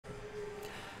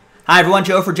Hi everyone,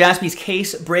 Joe for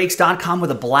JaspysCaseBreaks.com with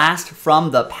a blast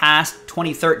from the past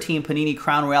 2013 Panini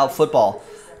Crown Royale football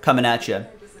coming at you.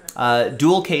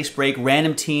 Dual case break,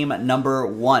 random team number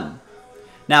 1.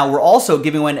 Now we're also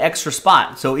giving away an extra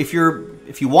spot. So if you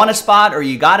want a spot or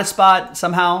you got a spot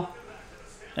somehow,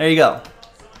 there you go.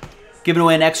 Giving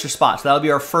away an extra spot. So that'll be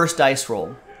our first dice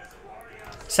roll.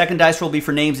 Second dice roll will be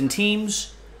for names and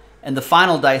teams, and the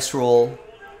final dice roll,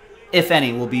 if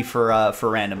any, will be for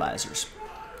randomizers.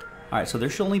 All right, so there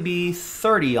should only be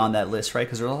 30 on that list, right?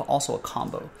 Because there's also a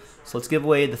combo. So let's give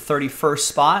away the 31st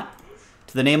spot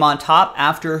to the name on top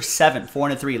after 7, 4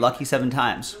 and a 3, lucky 7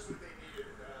 times.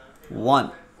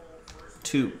 1,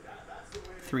 2,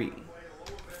 3,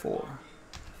 4,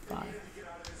 5,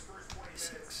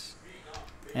 6,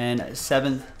 and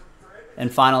 7th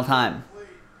and final time.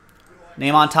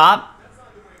 Name on top,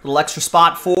 little extra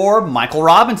spot for Michael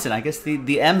Robinson. I guess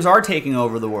the M's are taking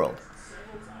over the world.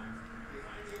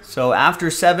 So after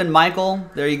 7, Michael,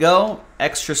 there you go.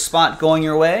 Extra spot going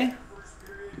your way.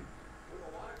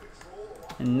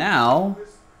 And now,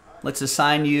 let's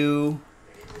assign you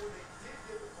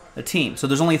a team. So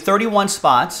there's only 31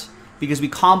 spots because we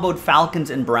comboed Falcons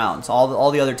and Browns.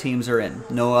 All the other teams are in.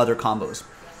 No other combos.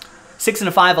 6 and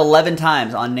a 5, 11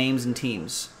 times on names and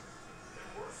teams.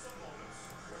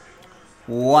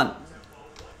 1,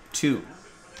 2,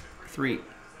 3,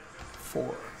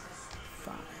 4.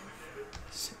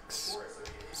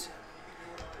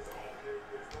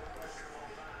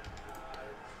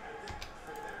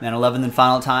 Then 11th and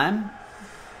final time,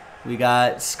 we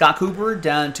got Scott Cooper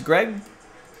down to Greg.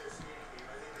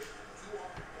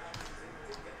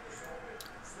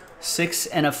 6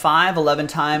 and a 5, 11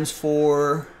 times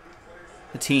for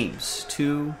the teams.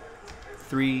 2,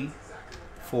 3,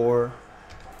 4,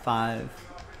 5,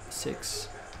 6,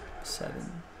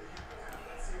 7.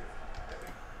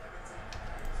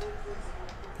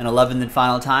 And 11th and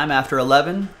final time after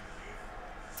 11.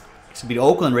 This would be the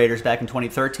Oakland Raiders back in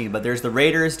 2013, but there's the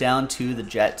Raiders down to the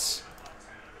Jets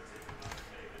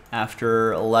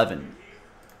after 11.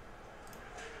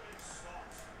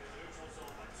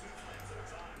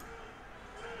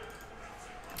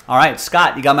 All right,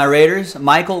 Scott, you got my Raiders.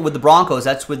 Michael with the Broncos,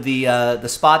 that's with the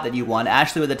spot that you won.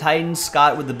 Ashley with the Titans,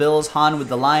 Scott with the Bills, Han with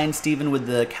the Lions, Steven with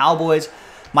the Cowboys,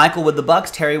 Michael with the Bucks,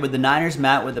 Terry with the Niners,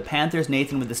 Matt with the Panthers,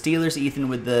 Nathan with the Steelers, Ethan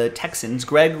with the Texans,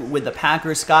 Greg with the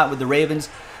Packers, Scott with the Ravens,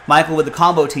 Michael with the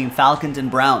combo team, Falcons and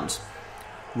Browns.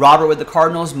 Robert with the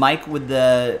Cardinals, Mike with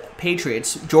the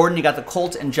Patriots. Jordan, you got the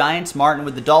Colts and Giants. Martin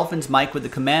with the Dolphins, Mike with the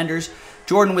Commanders.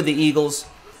 Jordan with the Eagles.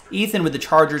 Ethan with the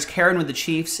Chargers. Karen with the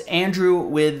Chiefs. Andrew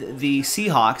with the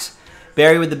Seahawks.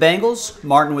 Barry with the Bengals.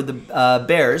 Martin with the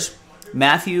Bears.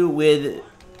 Matthew with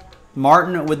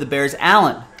Martin with the Bears.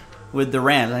 Alan with the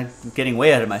Rams. I'm getting way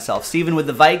ahead of myself. Stephen with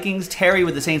the Vikings. Terry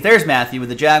with the Saints. There's Matthew with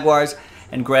the Jaguars.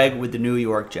 And Greg with the New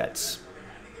York Jets.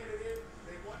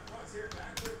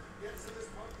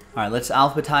 All right, let's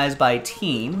alphabetize by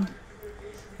team.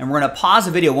 And we're going to pause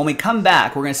the video. When we come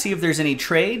back, we're going to see if there's any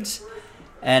trades.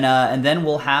 And then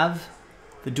we'll have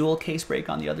the dual case break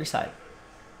on the other side.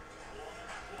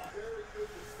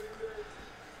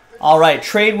 All right,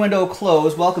 trade window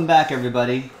closed. Welcome back,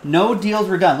 everybody. No deals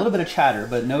were done. A little bit of chatter,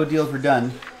 but no deals were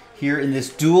done here in this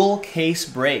dual case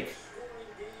break.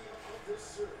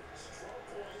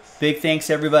 Big thanks,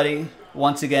 everybody,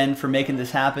 once again, for making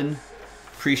this happen.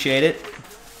 Appreciate it.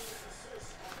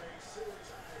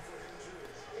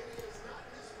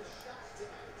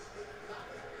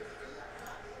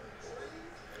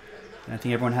 I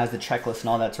think everyone has the checklist and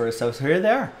all that sort of stuff. So here they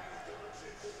are.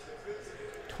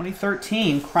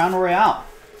 2013 Crown Royale.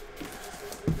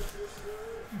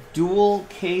 Dual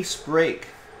case break.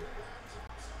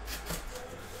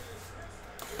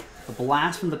 A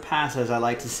blast from the past, as I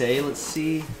like to say. Let's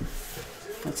see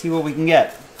what we can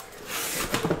get.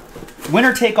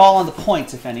 Winner take all on the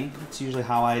points, if any. That's usually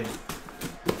how I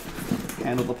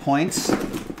handle the points.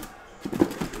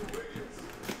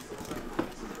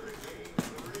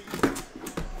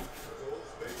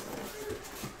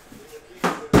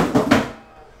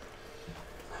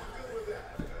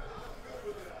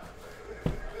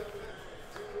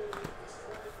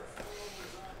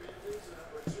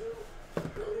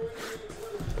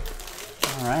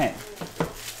 All right.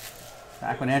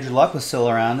 Back when Andrew Luck was still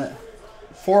around.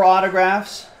 4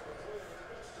 autographs.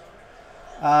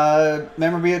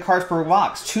 Memorabilia cards per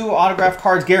box. 2 autograph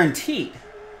cards guaranteed.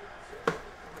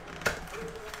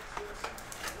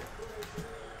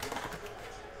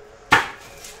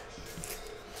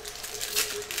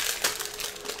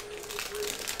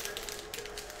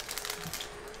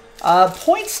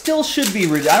 Points still should be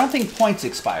reduced. I don't think points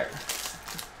expire.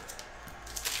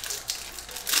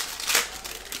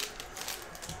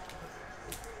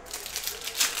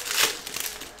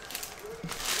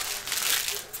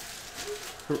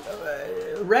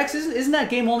 Rex, isn't that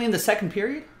game only in the second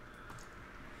period?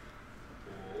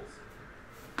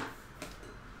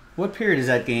 What period is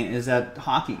that game? Is that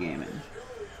hockey game in?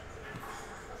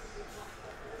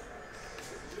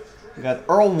 We got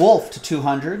Earl Wolf to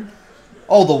 200.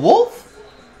 Oh, the Wolf?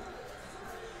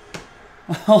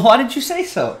 Why did you say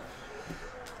so?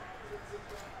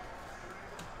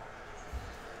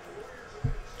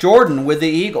 Jordan with the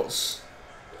Eagles.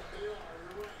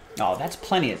 Oh, that's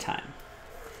plenty of time.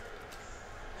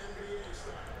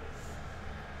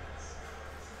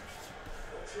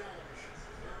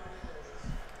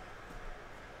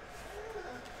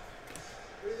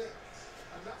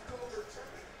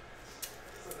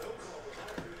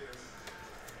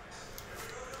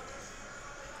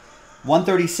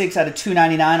 $136 out of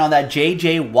 $299 on that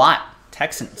J.J. Watt,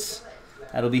 Texans.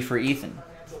 That'll be for Ethan.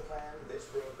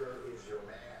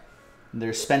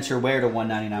 There's Spencer Ware to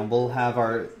 $199. We'll have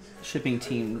our shipping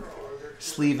team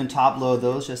sleeve and top load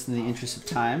those just in the interest of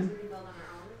time.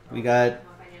 We got,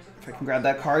 if I can grab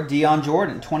that card, Deion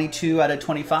Jordan, 22 out of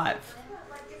 25.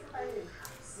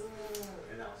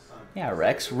 Yeah,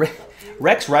 Rex.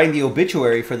 Rex writing the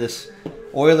obituary for this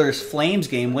Oilers-Flames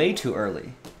game way too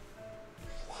early.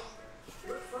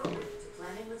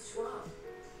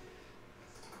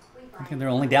 And they're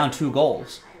only down 2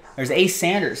 goals. There's Ace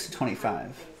Sanders to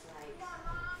 25.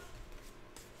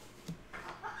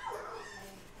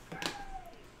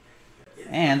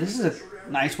 And this is a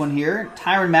nice one here.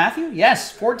 Tyrann Mathieu. Yes,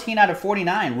 14 out of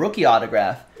 49. Rookie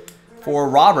autograph for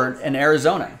Robert in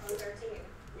Arizona.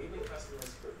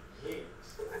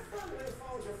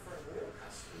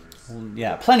 Well,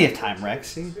 yeah, plenty of time,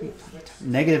 Rex.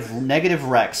 Negative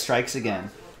Rex strikes again.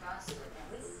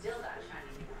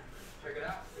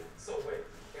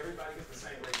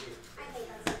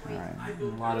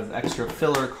 A lot of extra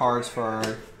filler cards for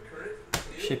our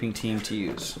shipping team to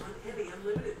use.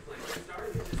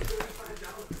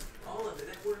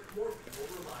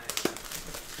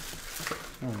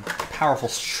 Powerful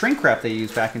shrink wrap they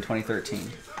used back in 2013.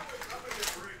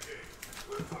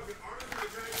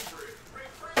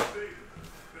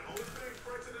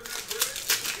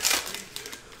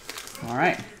 All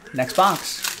right, next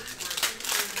box.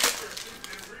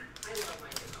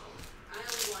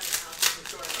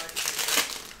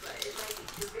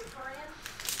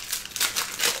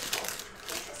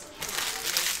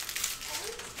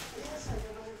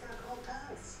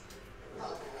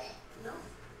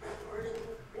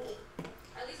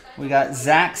 We got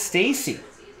Zach Stacy,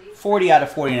 40 out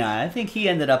of 49. I think he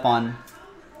ended up on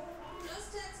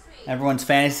everyone's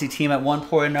fantasy team at one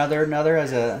point or another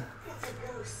as a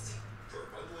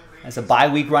bye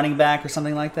week running back or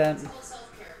something like that.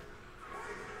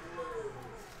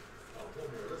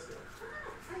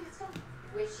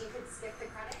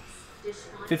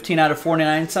 15 out of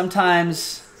 49.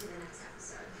 Sometimes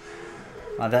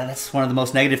that's one of the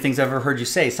most negative things I've ever heard you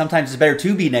say. Sometimes it's better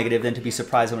to be negative than to be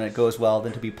surprised when it goes well,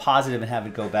 than to be positive and have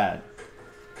it go bad.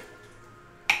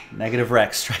 Negative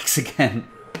Rex strikes again.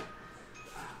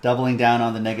 Doubling down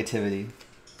on the negativity.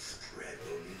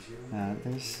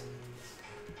 There's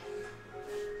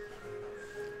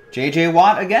J.J.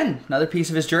 Watt again. Another piece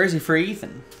of his jersey for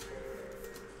Ethan.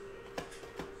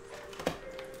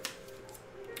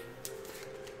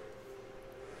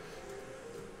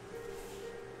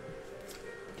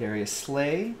 Darius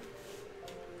Slay.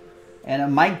 And a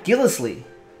Mike Gillislee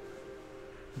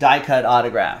die-cut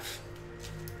autograph.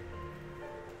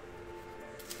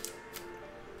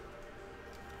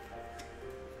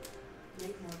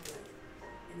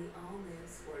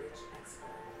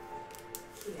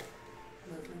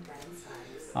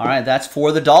 All right, that's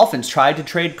for the Dolphins. Tried to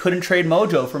trade, couldn't trade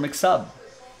Mojo for McSub.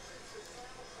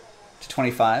 To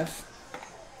 25.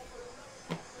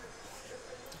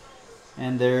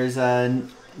 And there's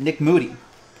Nick Moody.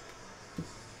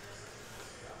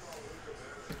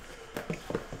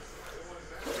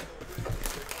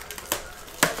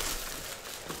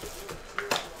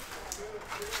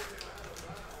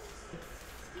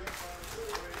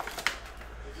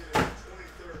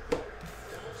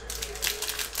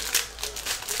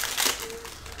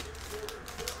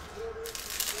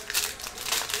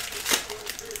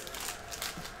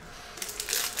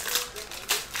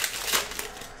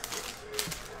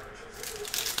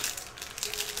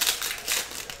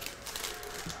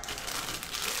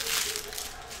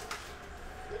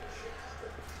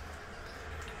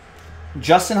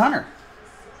 Justin Hunter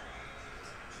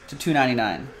to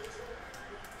 $2.99,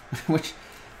 which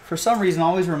for some reason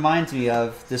always reminds me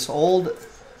of this old.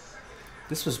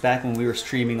 This was back when we were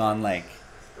streaming on like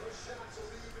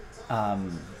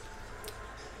that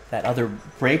other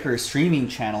Breaker streaming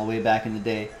channel way back in the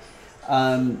day.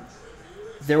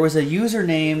 there was a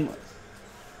username,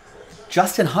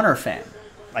 Justin Hunter fan,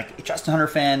 like Justin Hunter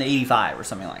fan 85 or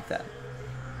something like that.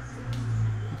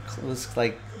 It was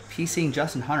like PCing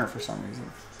Justin Hunter for some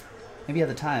reason. Maybe at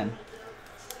the time,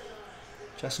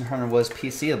 Justin Hunter was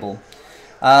PCable.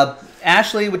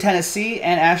 Ashley with Tennessee,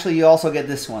 and Ashley, you also get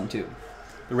this one too,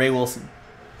 the Ray Wilson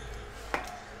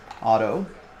auto.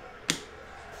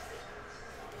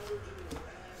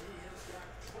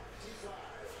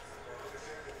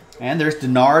 And there's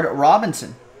Denard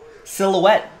Robinson.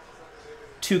 Silhouette.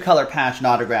 2-color patch and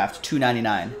autographed.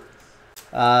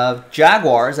 $2.99.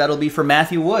 Jaguars. That'll be for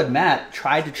Matthew Wood. Matt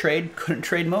tried to trade. Couldn't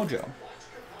trade Mojo.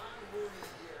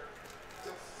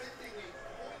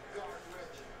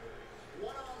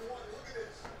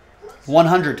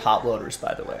 $100 top loaders,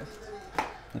 by the way.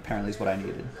 Apparently is what I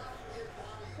needed.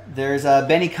 There's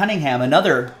Benny Cunningham.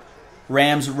 Another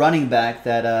Rams running back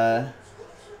that...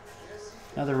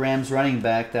 Another Rams running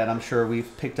back that I'm sure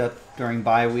we've picked up during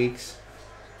bye weeks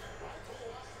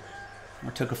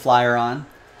or took a flyer on.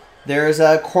 There's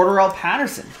Cordarrelle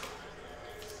Patterson,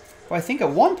 who I think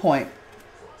at one point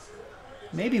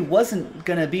maybe wasn't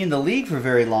going to be in the league for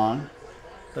very long,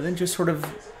 but then just sort of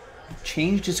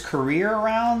changed his career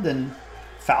around, and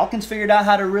Falcons figured out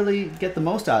how to really get the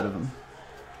most out of him.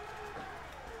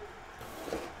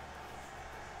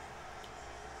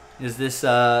 Is this...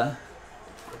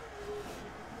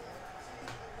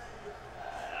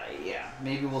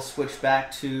 Maybe we'll switch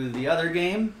back to the other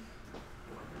game.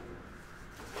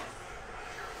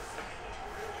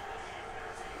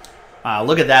 Wow,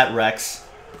 look at that, Rex.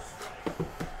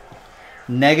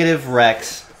 Negative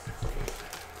Rex.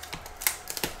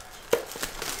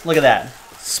 Look at that.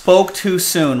 Spoke too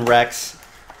soon, Rex.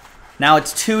 Now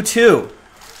it's 2-2.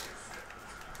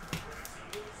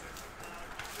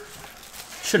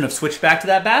 Shouldn't have switched back to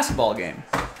that basketball game.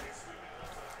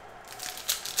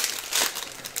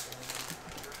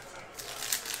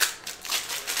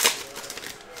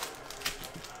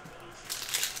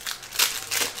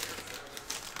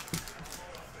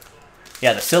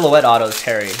 Yeah, the silhouette autos,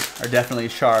 Terry, are definitely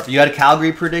sharp. You got a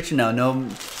Calgary prediction? No.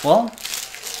 Well,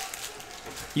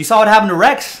 you saw what happened to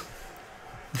Rex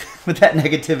with that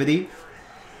negativity.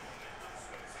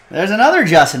 There's another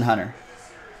Justin Hunter.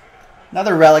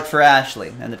 Another relic for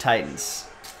Ashley and the Titans.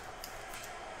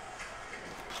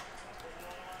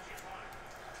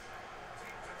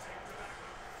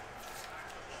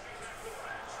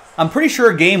 I'm pretty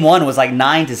sure game 1 was like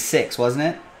 9-6, wasn't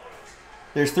it?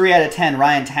 There's 3 out of 10,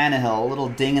 Ryan Tannehill. A little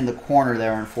ding in the corner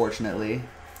there, unfortunately.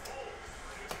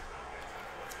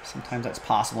 Sometimes that's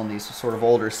possible in these sort of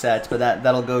older sets, but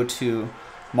that'll go to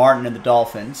Martin and the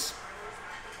Dolphins.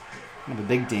 I have a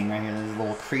big ding right here. There's a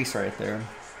little crease right there.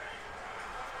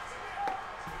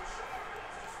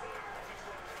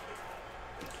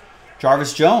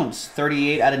 Jarvis Jones,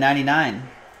 38 out of 99.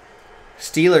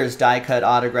 Steelers die-cut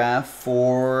autograph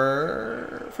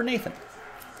for Nathan.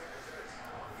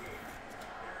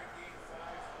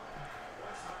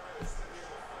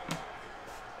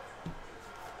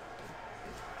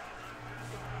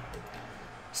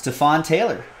 Stephon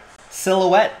Taylor,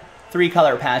 silhouette,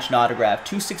 3-color patch and autograph,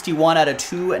 261 out of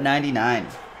 299.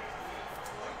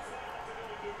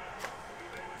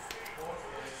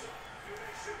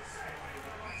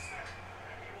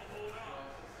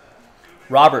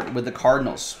 Robert with the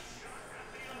Cardinals.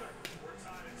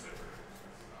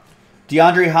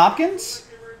 DeAndre Hopkins.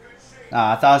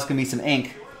 I thought it was going to be some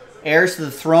ink. Heirs to the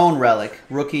Throne relic,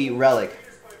 rookie relic.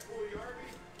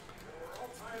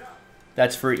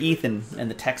 That's for Ethan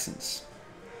and the Texans.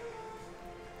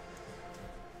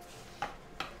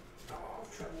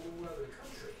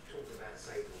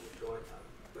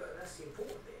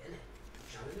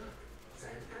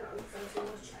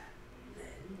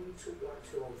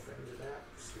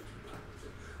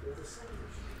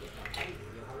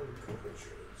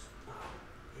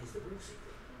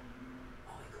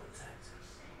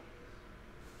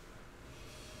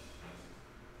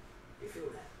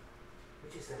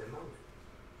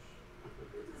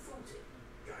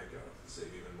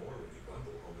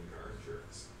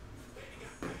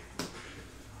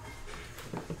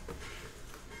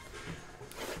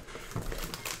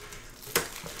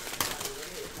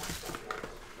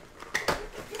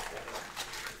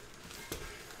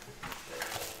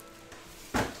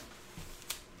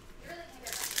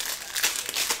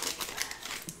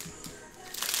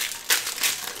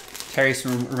 Terry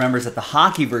remembers that the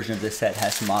hockey version of this set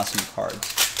has some awesome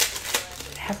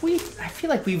cards. Have we? I feel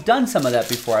like we've done some of that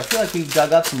before. I feel like we've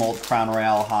dug up some old Crown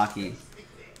Royale hockey.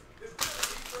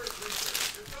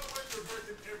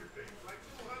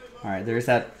 All right, there's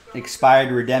that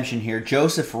expired redemption here.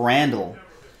 Joseph Randall,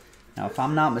 Now, if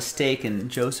I'm not mistaken,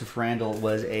 Joseph Randle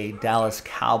was a Dallas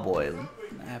Cowboy.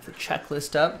 I have the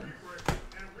checklist up.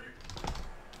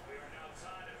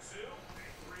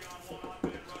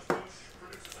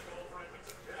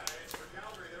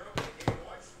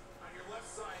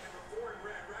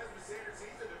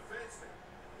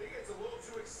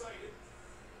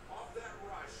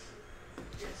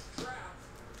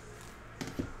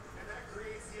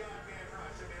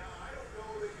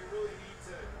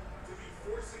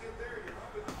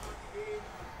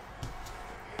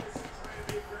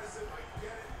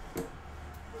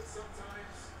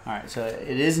 All right, so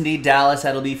it is indeed Dallas.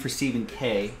 That'll be for Stephen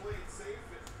K.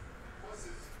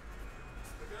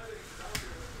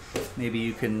 Maybe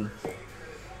you can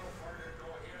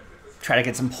try to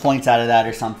get some points out of that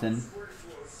or something.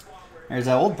 There's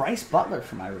an old Bryce Butler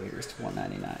for my Raiders to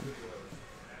 199.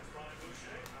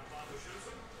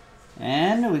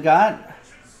 And we got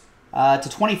to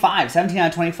 25, 17 out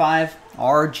of 25,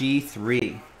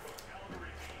 RG3.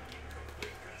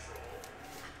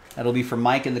 That'll be for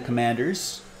Mike and the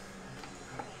Commanders.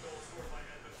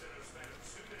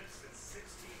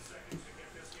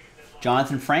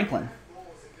 Jonathan Franklin.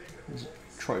 There's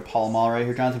Troy Polamalu right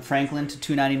here. Jonathan Franklin to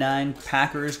 299.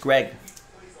 Packers. Greg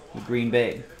with Green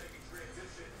Bay.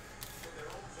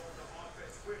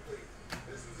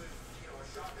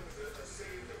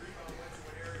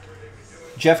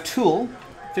 Jeff Toole,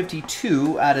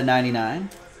 52 out of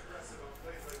 99.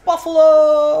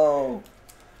 Buffalo.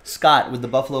 Scott with the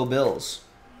Buffalo Bills.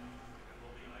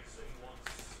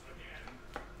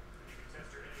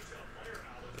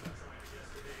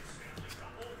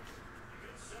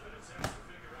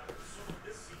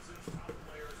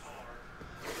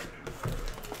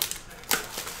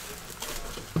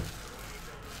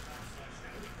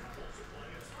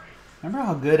 Remember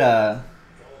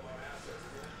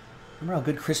how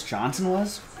good Chris Johnson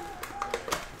was?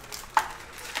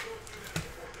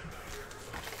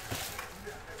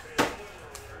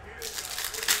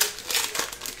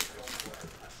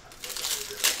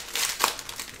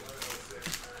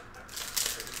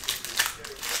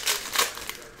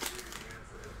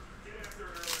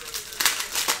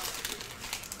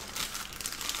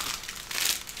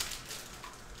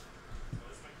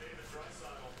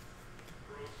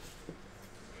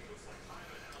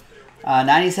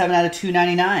 $97 out of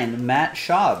 $299. Matt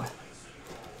Schaub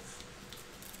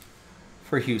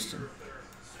for Houston.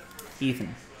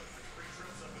 Ethan.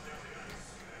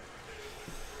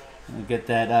 We'll get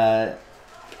that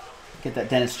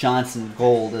Dennis Johnson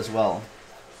gold as well.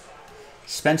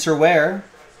 Spencer Ware,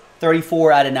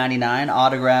 34 out of 99.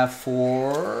 Autograph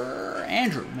for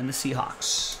Andrew and the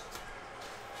Seahawks.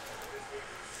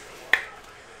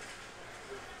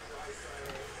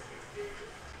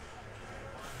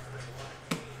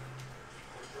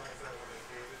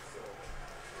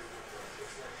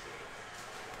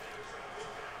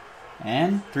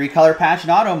 And 3-color patch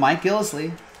and auto, Mike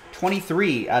Gillisley,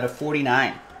 23 out of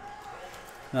 49.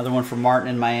 Another one for Martin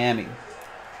in Miami.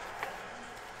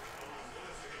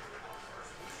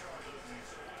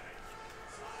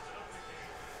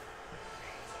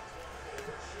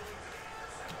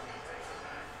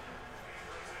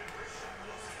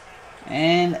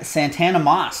 And Santana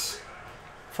Moss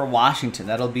for Washington.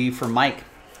 That'll be for Mike.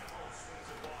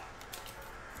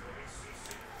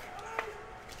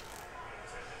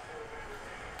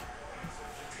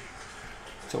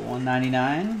 So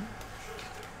 $199.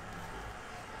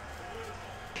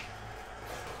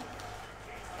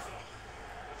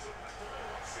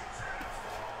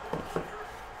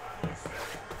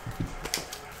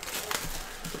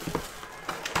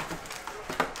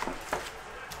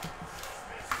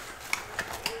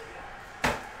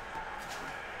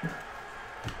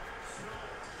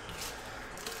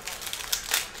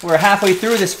 We're halfway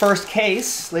through this first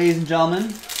case, ladies and gentlemen.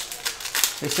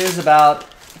 This is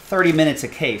about 30 minutes a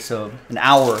case, so an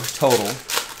hour total.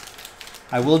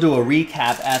 I will do a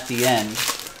recap at the end.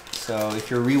 So if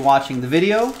you're rewatching the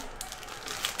video,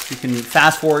 you can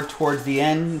fast forward towards the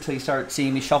end until you start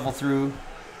seeing me shuffle through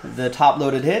the top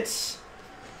loaded hits.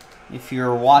 If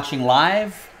you're watching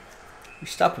live, you're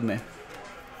stuck with me.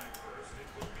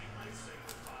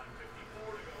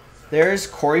 There's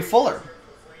Corey Fuller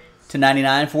to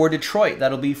 99 for Detroit.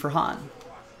 That'll be for Han.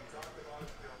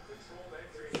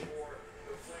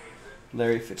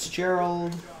 Larry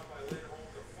Fitzgerald.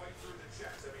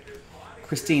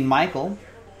 Christine Michael.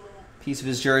 Piece of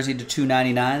his jersey to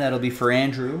 299. That'll be for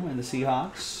Andrew and the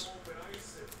Seahawks.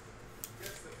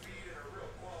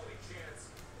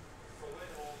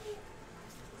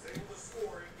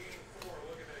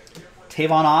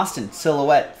 Tavon Austin,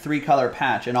 silhouette, 3-color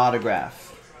patch, and autograph.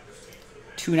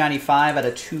 $295 out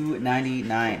of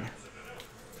 $299.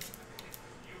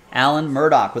 Alan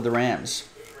Murdoch with the Rams.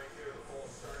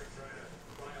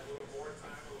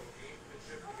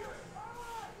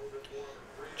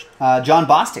 John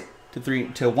Bostic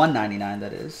to 199.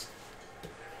 That is.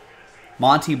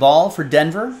 Monty Ball for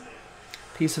Denver.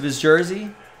 Piece of his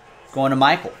jersey going to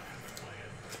Michael.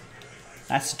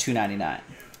 That's to 299.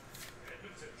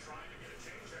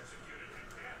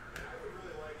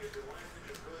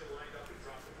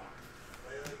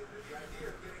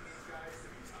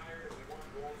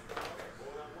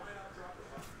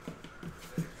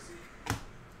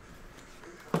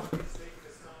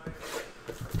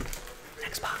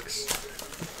 Next box.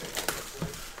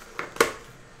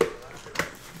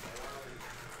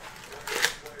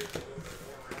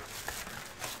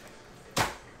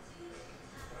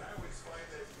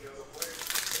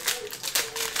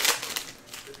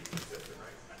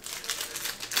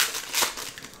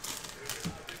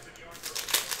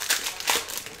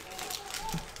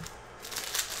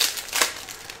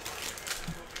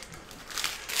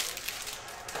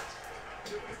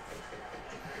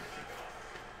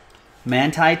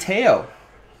 Manti Te'o.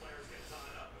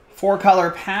 4-color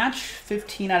patch,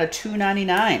 15 out of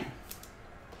 299.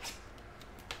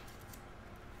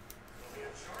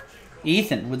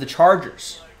 Ethan with the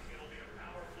Chargers.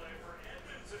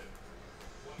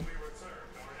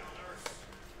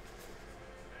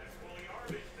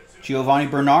 Giovanni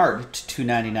Bernard to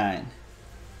 299.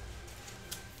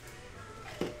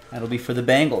 That'll be for the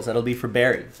Bengals. That'll be for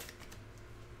Barry.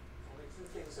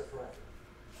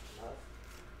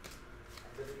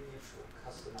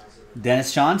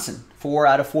 Dennis Johnson, 4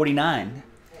 out of 49.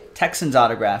 Texans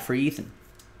autograph for Ethan.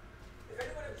 If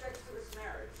anyone objects to this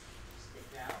marriage, speak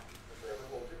now or forever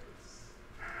hold your peace.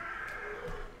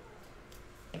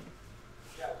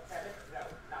 No, Kevin, no,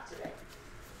 not today.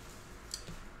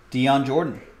 Deion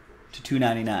Jordan to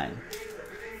 299.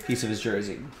 Piece of his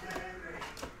jersey.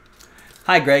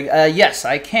 Hi, Greg. Yes,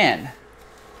 I can.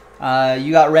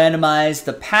 You got randomized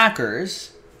the Packers.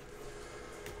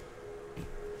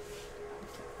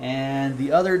 And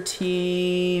the other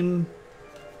team,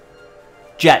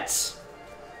 Jets.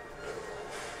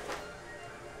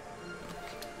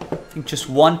 I think just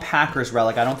one Packers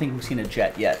relic. I don't think we've seen a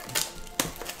Jet yet.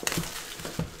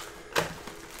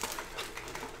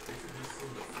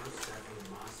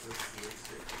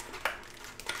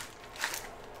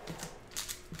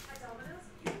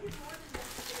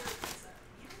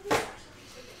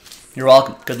 You're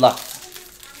welcome. Good luck.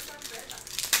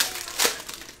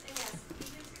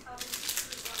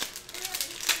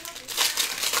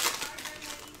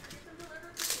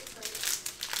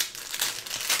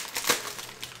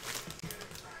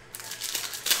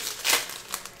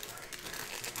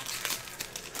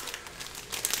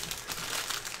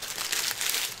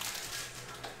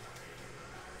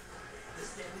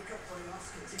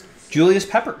 Julius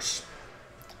Peppers.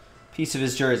 Piece of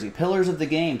his jersey. Pillars of the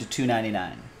Game to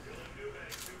 299.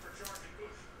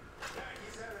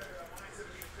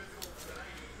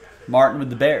 Martin with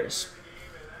the Bears.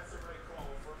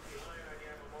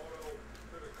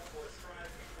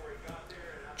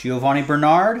 Giovanni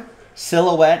Bernard.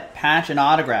 Silhouette, patch, and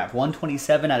autograph.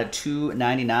 127 out of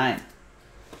 299.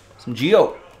 Some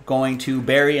Gio going to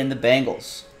Barry and the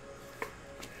Bengals.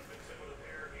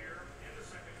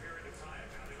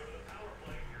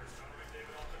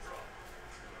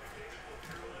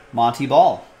 Monty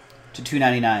Ball to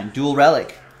 299. Dual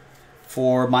relic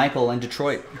for Michael and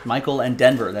Detroit. Michael and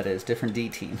Denver, that is. Different D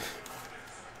team.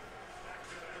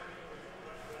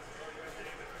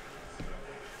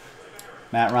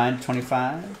 Matt Ryan to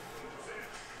 25.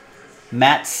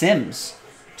 Matt Sims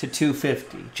to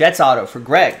 250. Jets auto for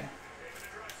Greg.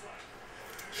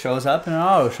 Shows up and an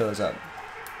auto shows up.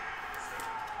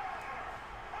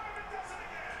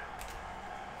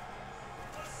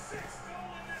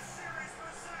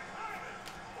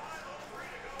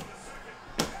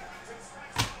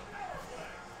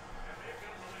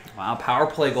 Wow, power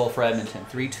play goal for Edmonton.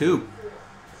 3-2.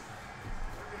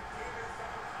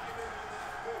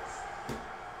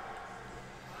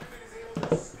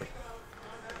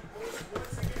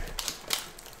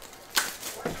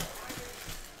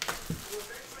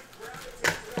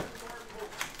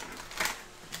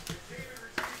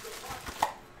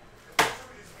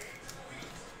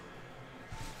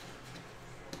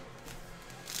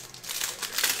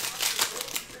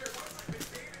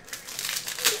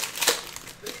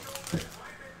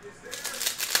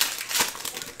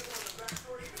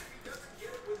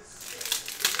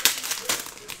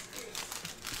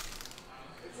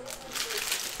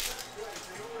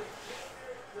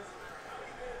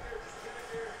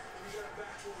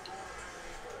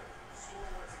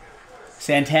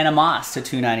 Santana Moss to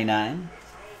 299.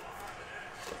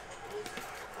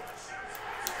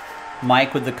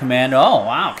 Mike with the command. Oh,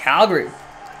 wow, Calgary.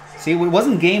 See, it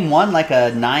wasn't game one like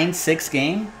a 9-6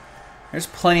 game? There's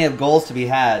plenty of goals to be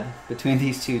had between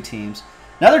these two teams.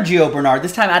 Another Gio Bernard,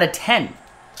 this time out of 10.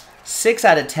 6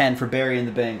 out of 10 for Barry and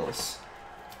the Bengals.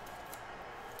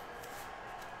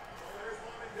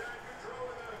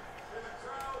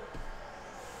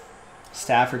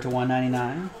 Stafford to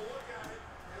 199.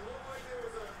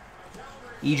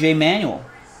 EJ Manuel.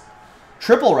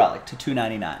 Triple relic to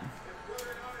 299.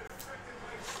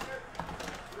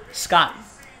 Scott.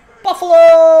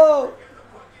 Buffalo!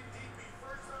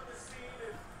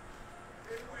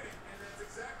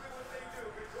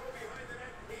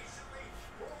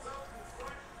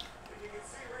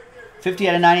 $50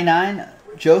 out of 99.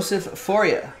 Joseph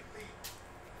Foria.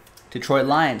 Detroit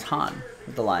Lions. Han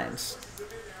with the Lions.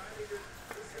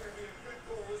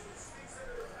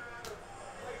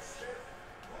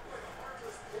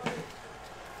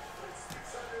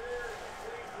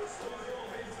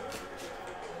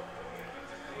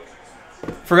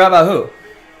 Forgot about who?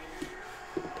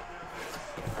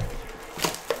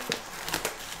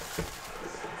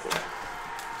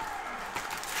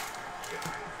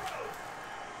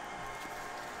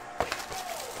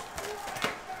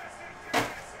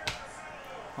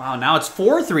 Wow, now it's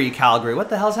 4-3 Calgary. What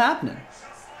the hell's happening?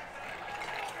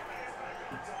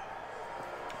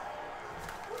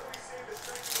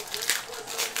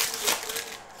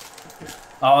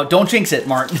 Oh, don't jinx it,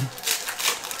 Martin.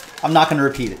 I'm not going to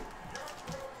repeat it.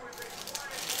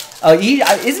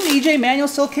 Isn't EJ Manuel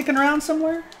still kicking around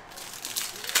somewhere?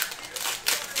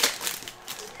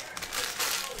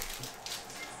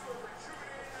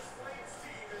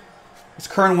 It's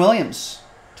Kern Williams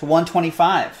to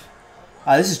 125.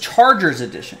 This is Chargers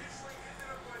edition.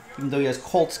 Even though he has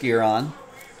Colts gear on.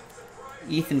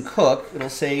 Ethan Cook, it'll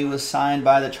say he was signed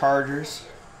by the Chargers.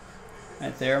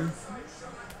 Right there.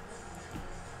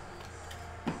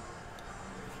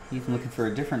 Ethan looking for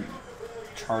a different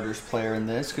Chargers player in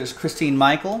this. Because Christine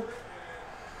Michael.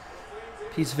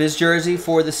 Piece of his jersey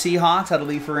for the Seahawks. That'll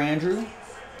be for Andrew.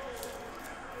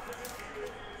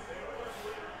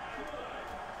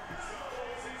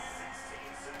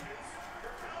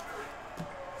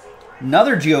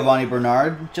 Another Giovanni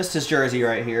Bernard. Just his jersey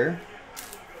right here.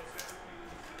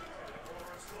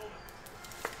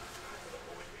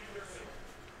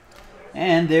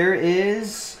 And there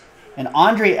is an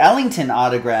Andre Ellington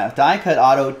autograph. Die cut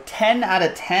auto, 10 out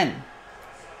of 10.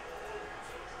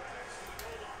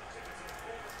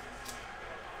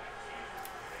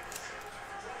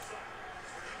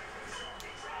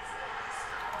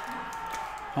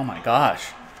 Oh my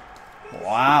gosh.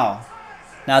 Wow.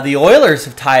 Now the Oilers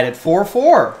have tied at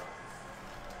 4-4.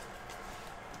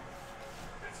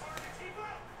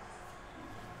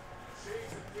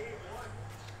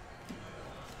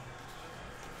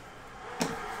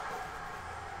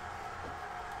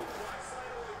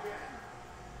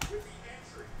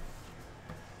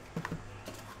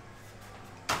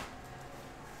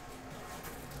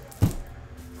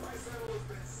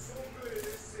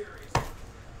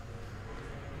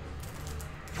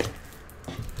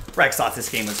 Rex thought this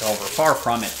game was over. Far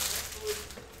from it.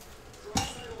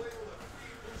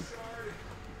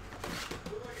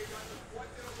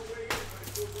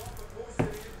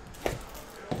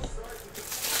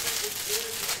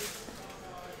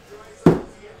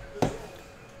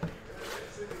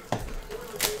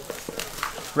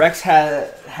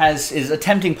 Rex is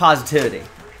attempting positivity.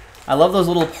 I love those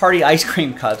little party ice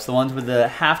cream cups, the ones with the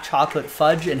half chocolate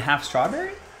fudge and half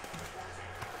strawberry.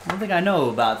 I don't think I know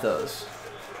about those.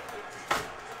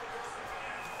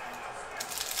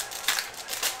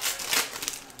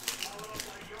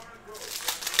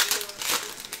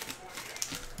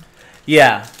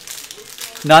 Yeah,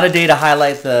 not a day to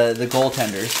highlight the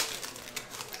goaltenders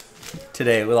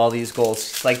today with all these goals.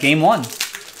 It's like game one.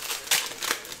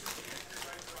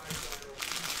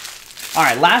 All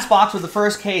right, last box with the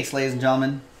first case, ladies and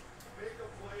gentlemen.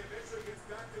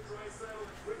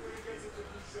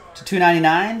 To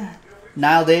 299,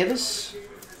 Niall Davis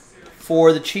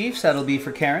for the Chiefs. That'll be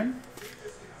for Karen.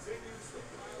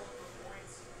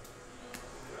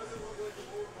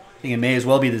 I think it may as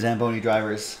well be the Zamboni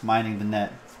drivers minding the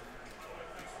net.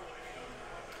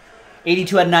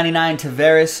 82 out of 99,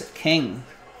 Tavares King.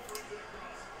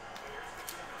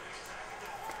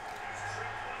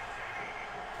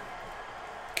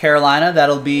 Carolina,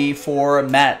 that'll be for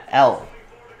Matt L.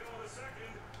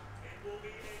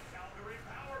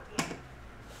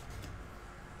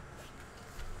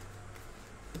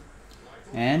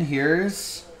 And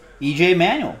here's EJ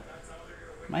Manuel.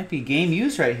 Might be game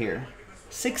used right here.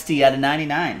 60 out of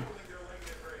 99.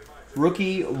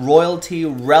 Rookie royalty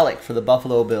relic for the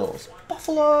Buffalo Bills.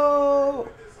 Buffalo.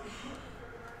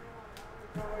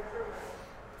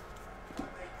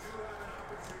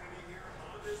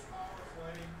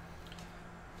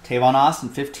 Tavon Austin,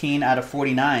 15 out of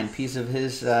 49. Piece of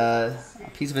his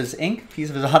ink, piece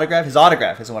of his autograph. His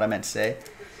autograph is what I meant to say.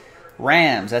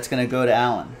 Rams, that's going to go to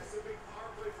Allen.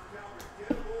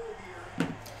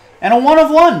 And a 1 of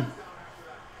 1.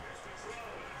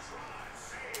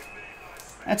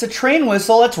 That's a train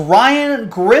whistle. That's Ryan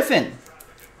Griffin.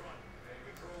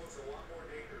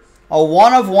 A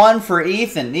 1 of 1 for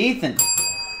Ethan. Ethan,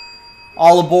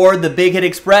 all aboard the Big Hit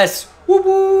Express. Whoop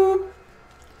whoop.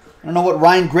 I don't know what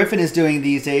Ryan Griffin is doing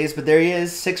these days, but there he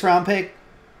is. 6th-round pick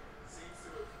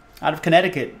out of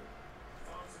Connecticut.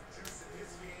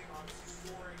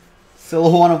 Still a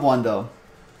 1 of 1, though.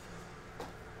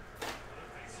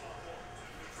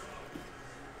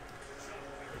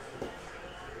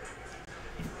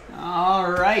 All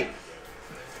right.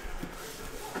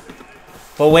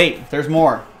 But wait, there's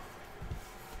more.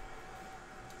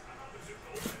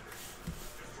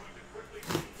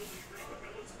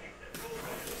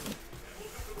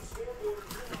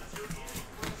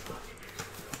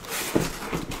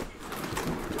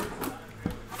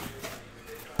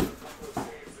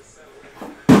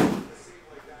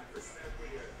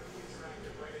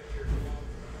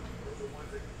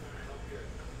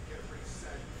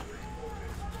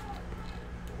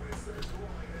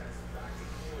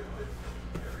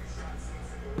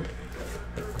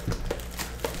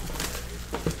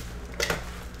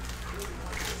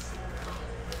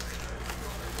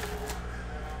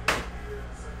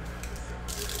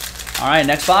 All right,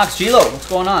 next box. Gilo, what's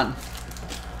going on?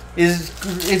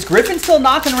 Is Griffin still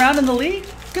knocking around in the league?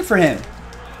 Good for him.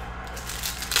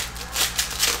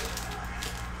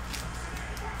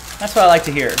 That's what I like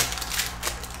to hear.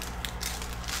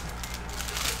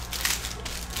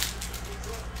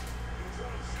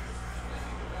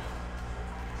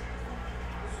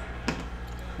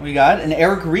 We got an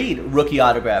Eric Reed rookie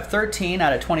autograph, 13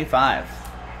 out of 25.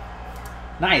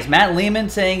 Nice. Matt Lehman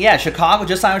saying, yeah, Chicago,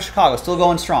 just signed with Chicago, still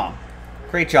going strong.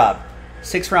 Great job.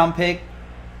 6th-round pick.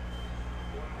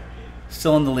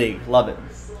 Still in the league. Love it.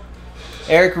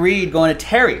 Eric Reed going to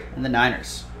Terry in the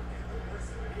Niners.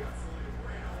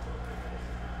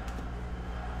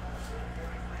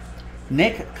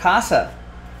 Nick Casa.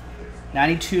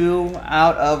 92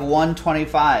 out of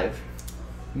 125.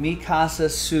 Mikasa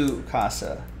Su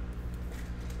Casa.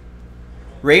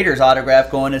 Raiders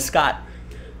autograph going to Scott.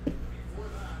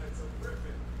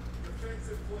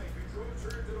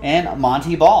 And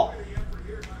Monty Ball.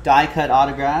 Die cut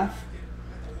autograph.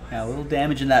 Yeah, a little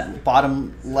damage in that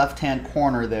bottom left-hand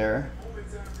corner there.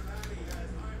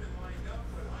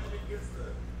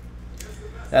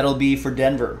 That'll be for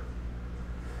Denver.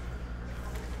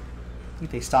 I think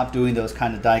they stopped doing those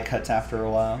kind of die cuts after a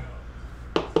while.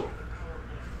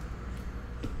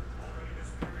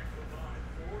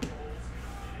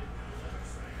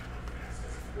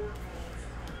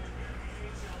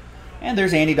 And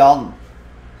there's Andy Dalton.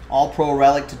 All-Pro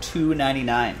relic to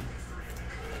 $2.99.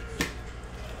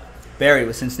 Barry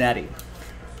with Cincinnati.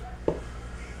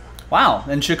 Wow,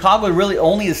 and Chicago really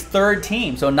only his 3rd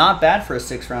team, so not bad for a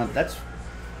 6th-round. That's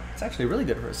actually really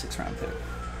good for a 6th-round pick.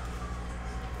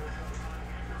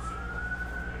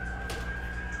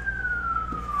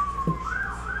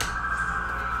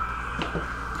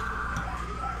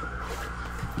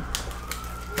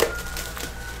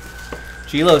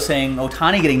 Gilo saying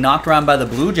Ohtani getting knocked around by the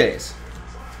Blue Jays.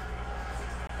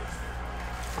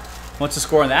 What's the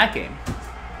score in that game?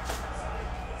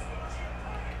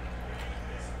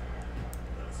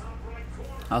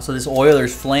 Also, this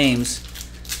Oilers Flames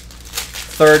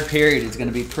 3rd period is going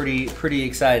to be pretty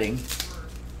exciting.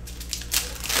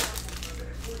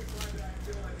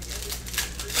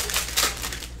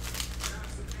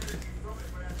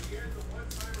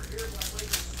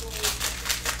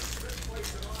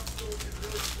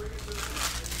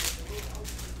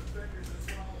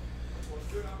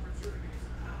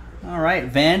 All right,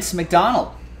 Vance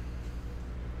McDonald.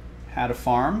 Had a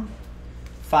farm.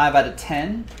 5 out of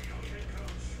 10.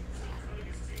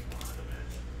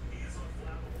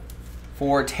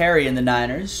 For Terry in the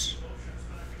Niners.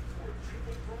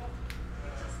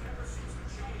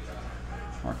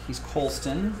 Marquise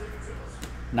Colston.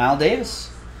 Niall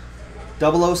Davis.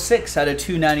 006 out of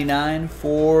 299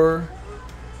 for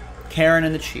Karen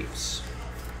and the Chiefs.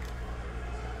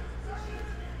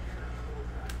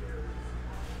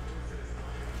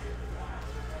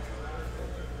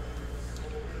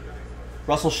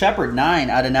 Russell Shepard, 9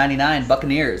 out of 99,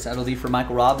 Buccaneers. That'll be for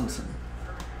Michael Robinson.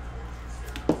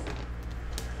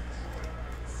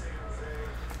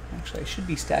 Actually, I should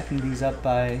be stacking these up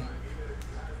by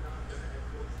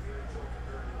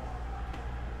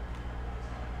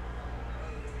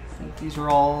think these are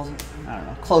all, I don't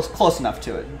know, close enough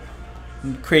to it.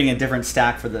 I'm creating a different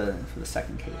stack for the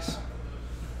second case.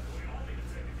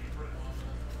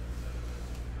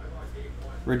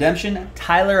 Redemption,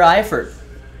 Tyler Eifert.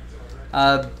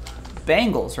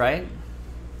 Bengals, right?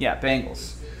 Yeah,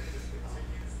 Bengals.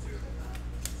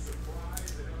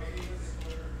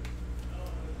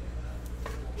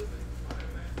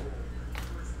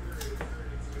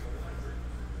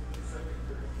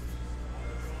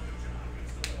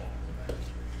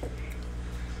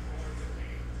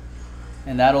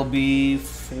 And that'll be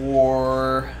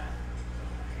for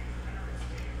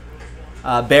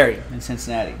Barry in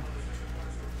Cincinnati.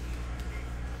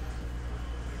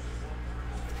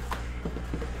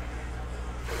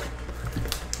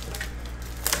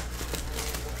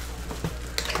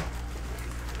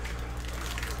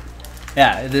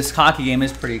 Yeah, this hockey game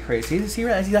is pretty crazy. See,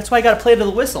 that's why I got to play to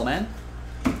the whistle, man.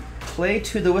 Play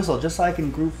to the whistle, just like in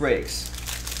group breaks.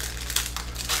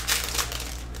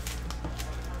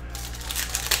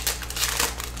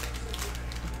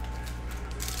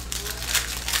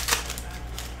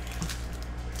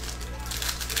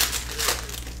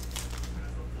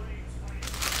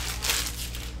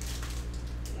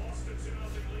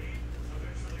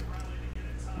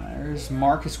 There's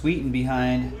Marcus Wheaton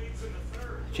behind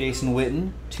Jason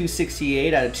Witten,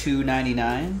 268 out of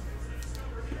 299.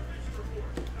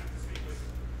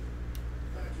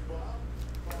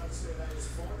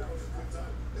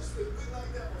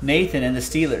 Nathan and the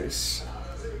Steelers.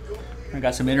 I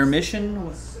got some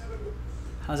intermission.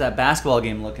 How's that basketball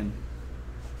game looking?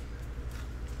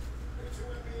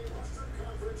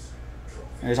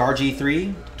 There's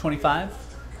RG3, 25.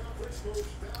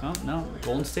 Oh, no,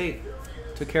 Golden State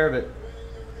took care of it.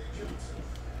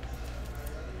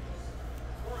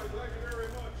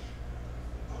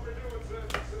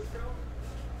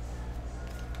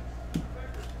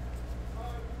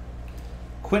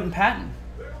 Quentin Patton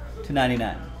to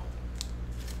 99.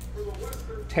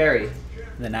 Terry,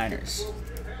 the Niners.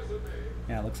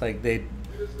 Yeah, it looks like they.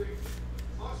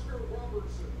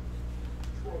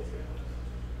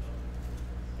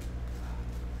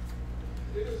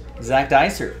 Zach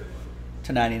Dysert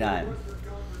to 99.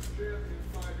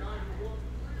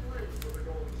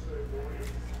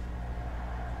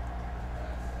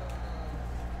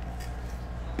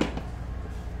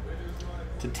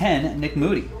 To 10, Nick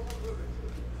Moody.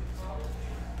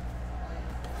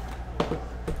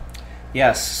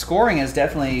 Yes, scoring has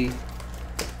definitely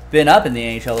been up in the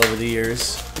NHL over the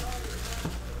years.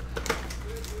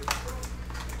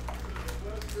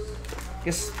 I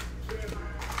guess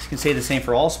you can say the same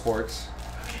for all sports.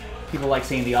 People like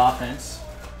seeing the offense.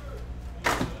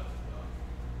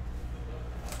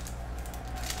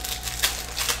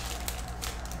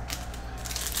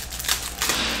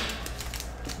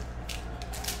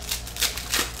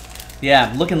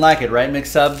 Yeah, looking like it, right?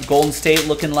 Mix up. Golden State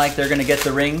looking like they're going to get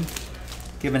the ring,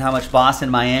 given how much Boston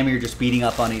and Miami are just beating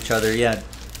up on each other. Yeah,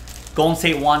 Golden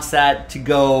State wants that to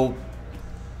go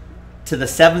to the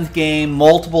 7th game,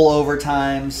 multiple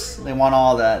overtimes. They want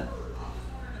all that.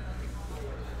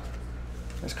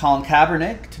 There's Colin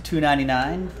Kaepernick to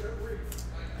 299.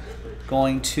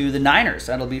 Going to the Niners.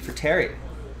 That'll be for Terry.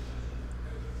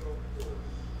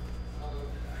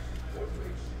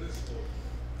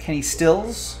 Kenny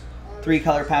Stills,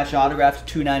 3-color patch autograph to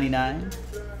 299.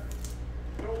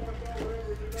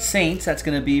 Saints, that's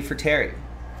going to be for Terry.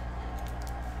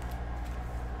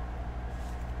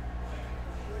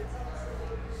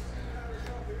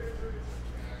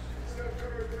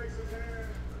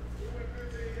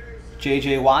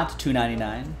 J.J. Watt,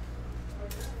 299.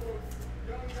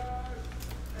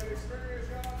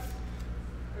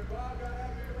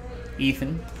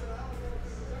 Ethan.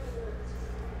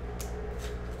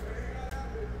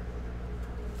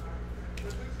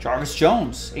 Jarvis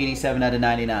Jones, 87 out of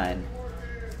 99.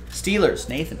 Steelers,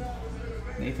 Nathan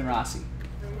Rossi.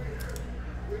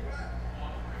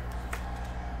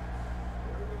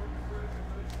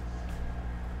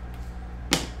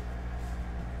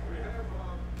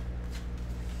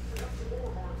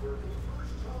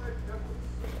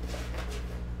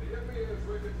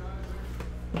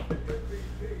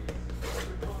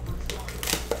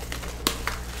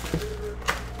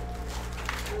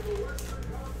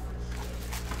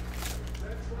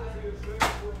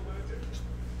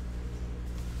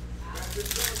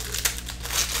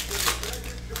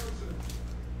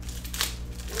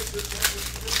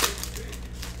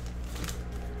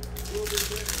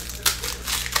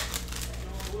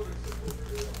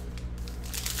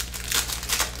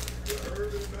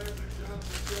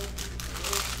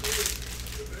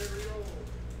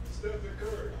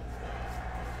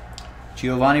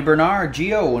 Giovanni Bernard,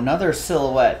 Gio, another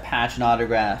silhouette patch and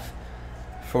autograph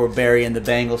for Barry and the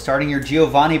Bengals. Starting your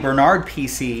Giovanni Bernard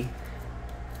PC,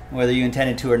 whether you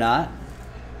intended to or not.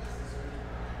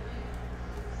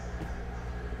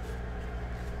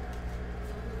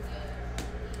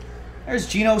 There's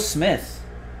Geno Smith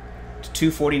to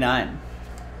 249.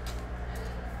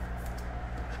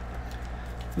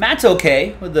 Matt's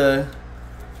okay with the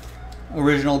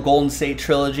original Golden State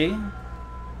trilogy.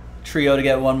 Trio to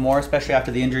get one more, especially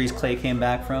after the injuries Clay came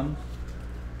back from.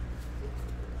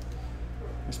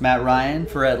 There's Matt Ryan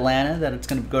for Atlanta, that it's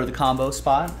going to go to the combo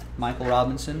spot. Michael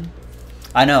Robinson.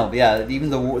 I know, yeah,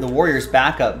 even the Warriors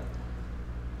backup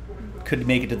could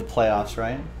make it to the playoffs,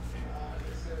 right?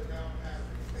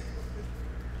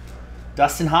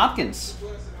 Dustin Hopkins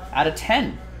out of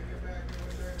 10.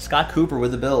 Scott Cooper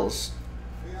with the Bills.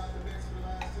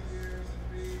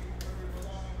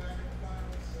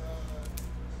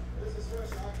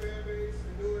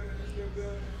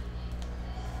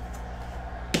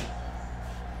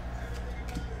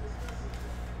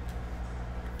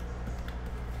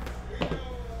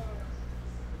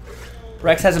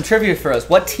 Rex has some trivia for us.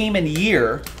 What team and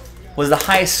year was the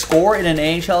highest score in an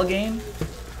AHL game?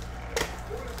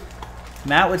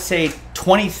 Matt would say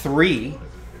 23.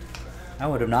 I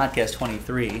would have not guessed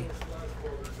 23.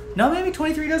 No, maybe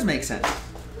 23 does make sense.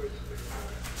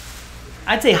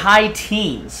 I'd say high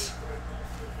teens.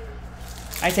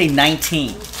 I'd say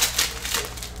 19.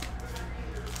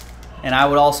 And I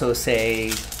would also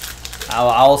say,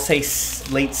 I'll say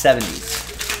late 70s.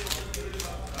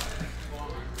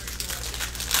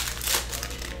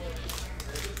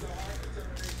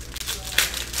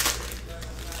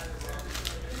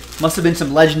 Must have been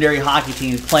some legendary hockey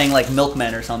teams playing like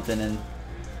milkmen or something. And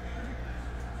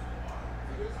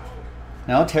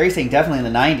no, Terry's saying definitely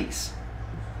in the 90s.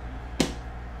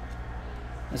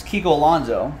 There's Kiko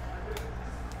Alonso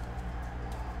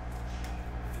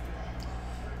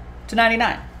to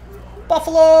 99.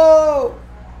 Buffalo!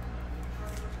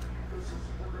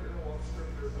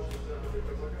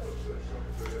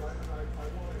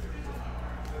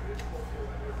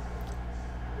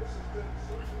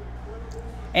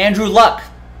 Andrew Luck.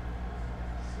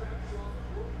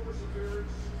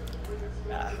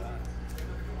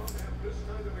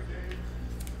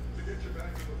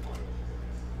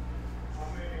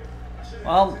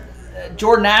 Well,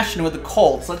 Jordan Ashton with the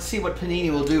Colts. Let's see what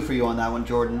Panini will do for you on that one,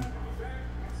 Jordan.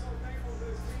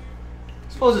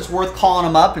 I suppose it's worth calling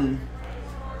him up and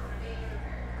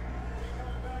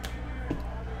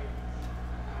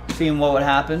seeing what would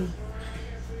happen.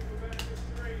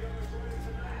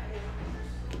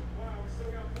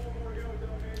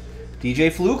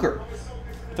 DJ Fluker,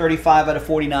 35 out of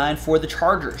 49 for the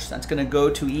Chargers. That's going to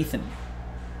go to Ethan.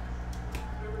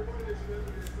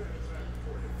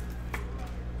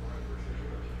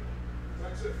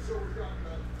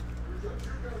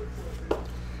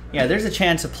 Yeah, there's a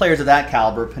chance of players of that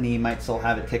caliber, Panini might still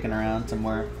have it kicking around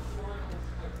somewhere.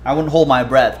 I wouldn't hold my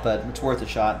breath, but it's worth a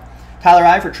shot. Tyler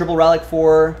Eifert, triple relic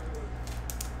for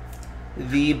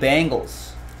the Bengals.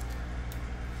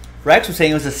 Rex was saying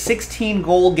it was a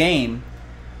 16-goal game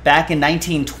back in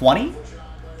 1920.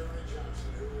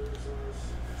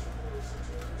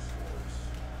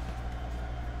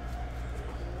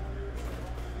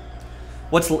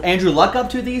 What's Andrew Luck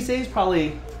up to these days?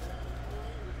 Probably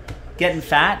getting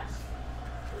fat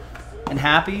and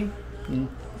happy and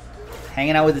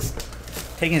hanging out with his,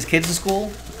 taking his kids to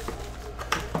school,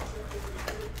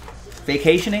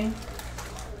 vacationing,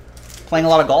 playing a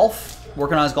lot of golf,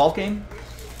 working on his golf game.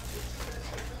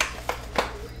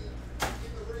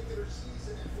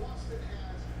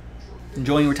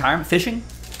 Enjoying retirement, fishing.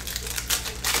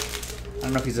 I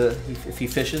don't know if he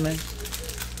fishes, maybe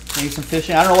some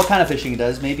fishing. I don't know what kind of fishing he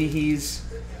does. Maybe he's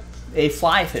a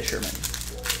fly fisherman.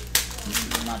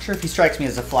 I'm not sure if he strikes me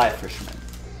as a fly fisherman.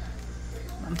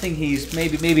 I'm thinking he's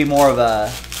maybe more of a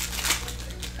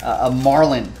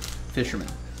marlin fisherman.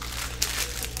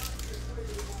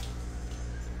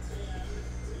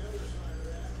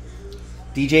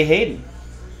 DJ Hayden,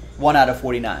 1 out of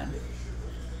 49.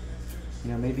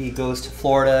 You know, maybe he goes to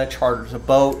Florida, charters a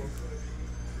boat,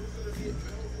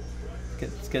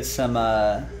 gets some,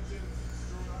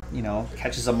 you know,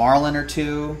 catches a marlin or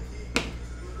two.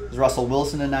 There's Russell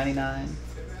Wilson at 99.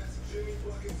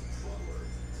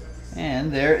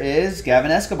 And there is Gavin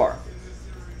Escobar.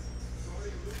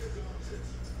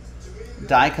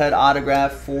 Die cut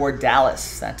autograph for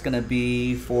Dallas. That's going to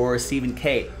be for Stephen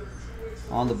K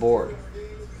on the board.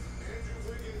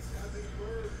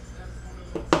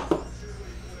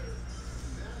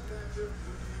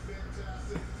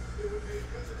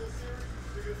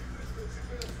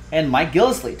 And Mike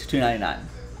Gillisley to 299.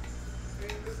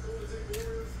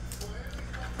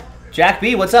 Jack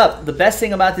B, what's up? The best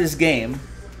thing about this game,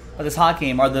 or this hockey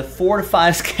game, are the 4 to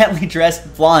 5 scantily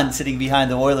dressed blondes sitting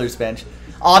behind the Oilers bench.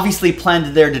 Obviously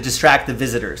planted there to distract the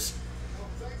visitors.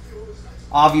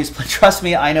 Obviously, trust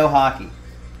me, I know hockey.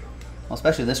 Well,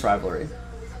 especially this rivalry.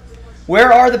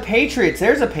 Where are the Patriots?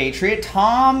 There's a Patriot.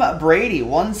 Tom Brady,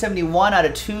 171 out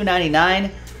of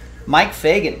 299. Mike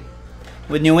Fagan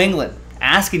with New England.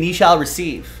 Ask and ye shall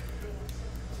receive.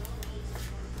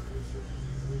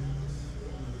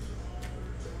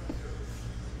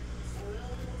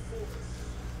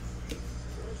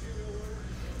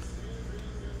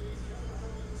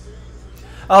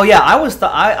 Oh yeah,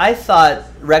 I thought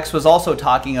Rex was also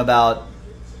talking about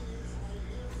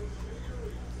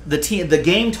the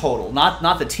game total,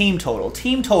 not the team total.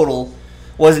 Team total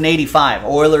was an 85.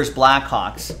 Oilers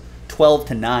Blackhawks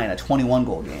 12-9, a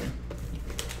 21-goal game.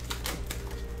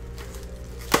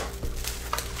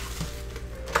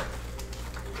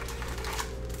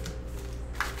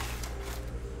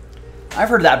 I've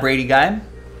heard of that Brady guy.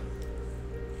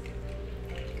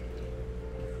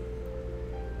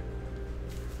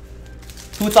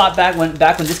 Who thought back when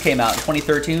this came out in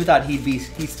 2013? Who thought he'd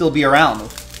still be around,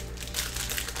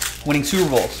 winning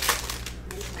Super Bowls,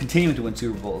 continuing to win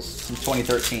Super Bowls since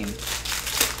 2013?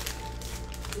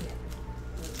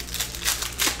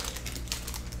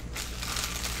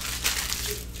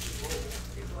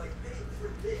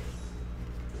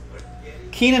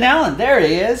 Keenan Allen, there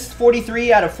he is,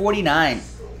 43 out of 49.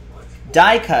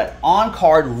 Die cut on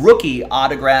card rookie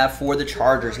autograph for the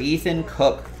Chargers, Ethan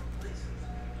Cook.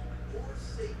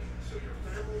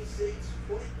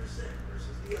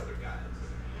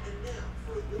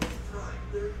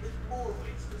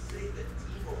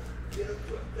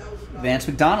 Vance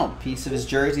McDonald, piece of his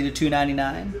jersey to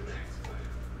 $2.99.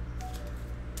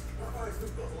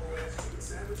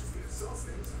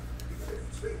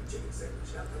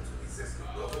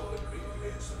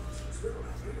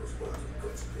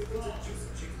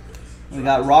 We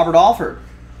got Robert Alford,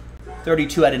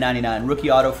 32 out of 99,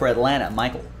 rookie auto for Atlanta,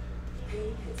 Michael.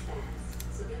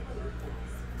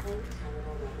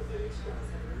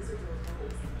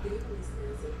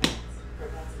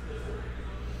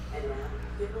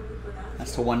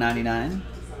 That's to 199.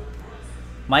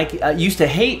 Mike used to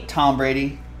hate Tom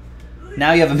Brady.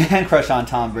 Now you have a man crush on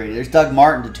Tom Brady. There's Doug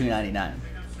Martin to 299.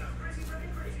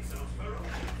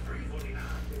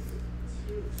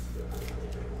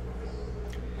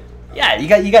 Yeah,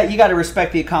 you got to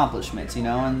respect the accomplishments, you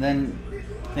know. And then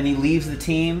he leaves the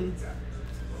team,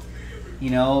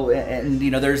 you know, and you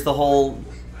know there's the whole,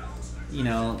 you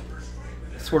know,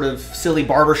 sort of silly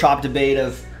barbershop debate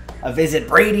of is it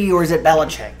Brady or is it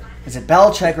Belichick? Is it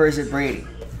Belichick or is it Brady?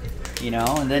 You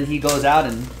know, and then he goes out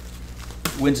and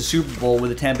wins a Super Bowl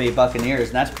with the Tampa Bay Buccaneers,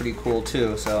 and that's pretty cool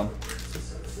too. So.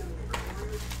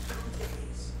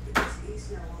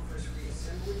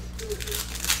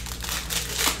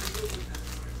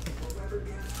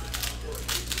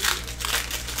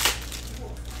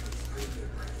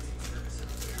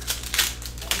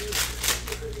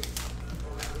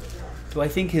 Do I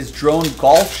think his drone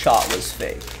golf shot was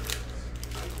fake?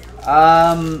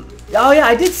 Oh yeah,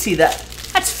 I did see that.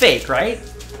 That's fake, right?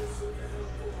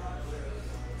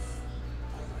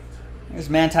 There's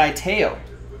Manti Te'o.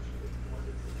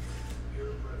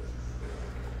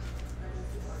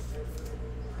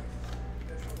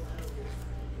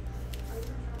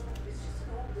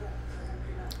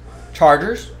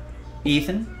 Chargers,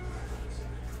 Ethan.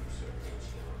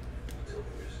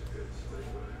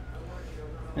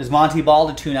 There's Monty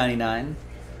Ball to $2.99.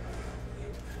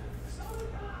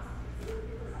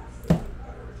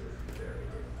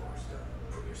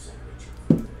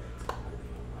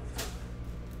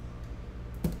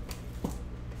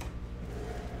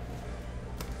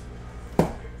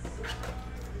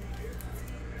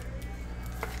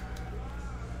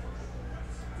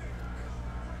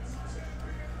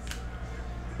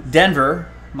 Denver,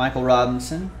 Michael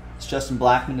Robinson. It's Justin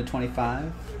Blackman to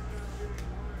 25.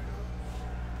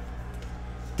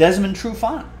 Desmond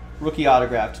Trufant, rookie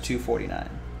autograph to 249.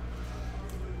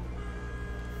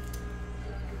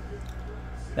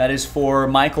 That is for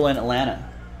Michael in Atlanta.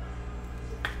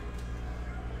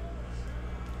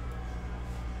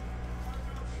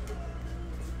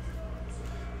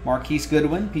 Marquise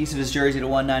Goodwin, piece of his jersey to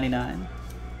 199.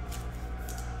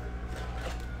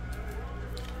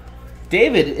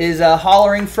 David is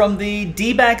hollering from the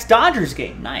D-backs Dodgers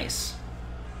game. Nice.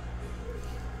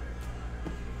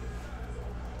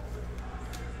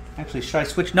 Actually, should I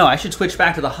switch? No, I should switch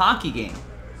back to the hockey game.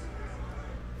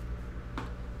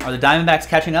 Are the Diamondbacks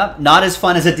catching up? Not as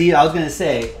fun as a D. I was going to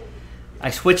say, I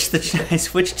switched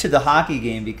to the hockey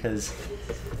game because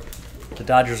the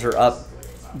Dodgers are up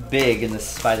big in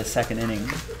this by the second inning.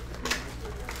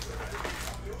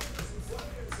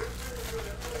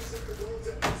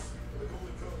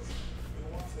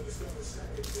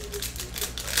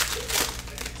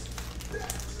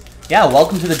 Yeah,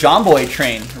 welcome to the John Boy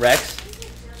train, Rex.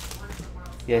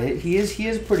 Yeah, he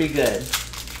is pretty good.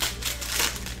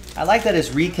 I like that his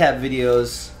recap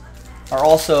videos are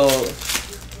also,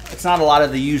 it's not a lot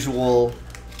of the usual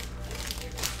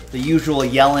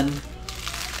yelling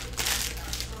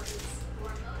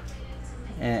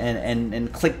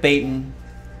and clickbaiting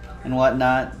and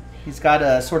whatnot. He's got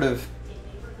a sort of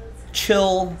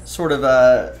chill sort of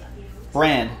a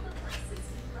brand.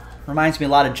 Reminds me a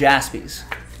lot of Jaspy's.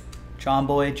 John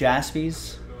Boy,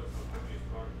 Jaspy's.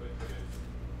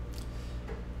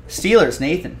 Steelers,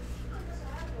 Nathan.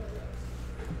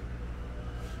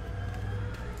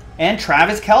 And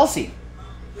Travis Kelce.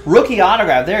 Rookie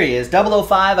autograph. There he is.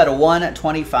 005 out of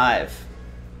 125.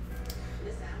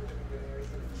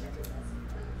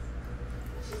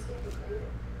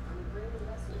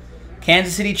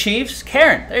 Kansas City Chiefs.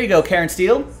 Karen. There you go, Karen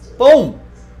Steele. Boom.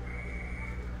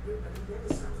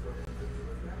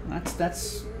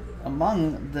 That's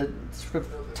among the sort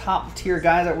of top tier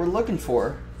guys that we're looking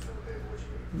for.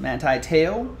 Manti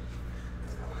Te'o,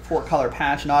 4-color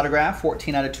patch and autograph,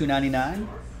 14 out of 299.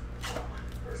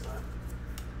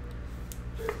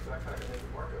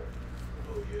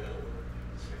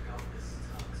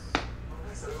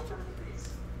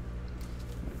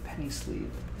 Penny sleeve,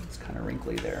 it's kind of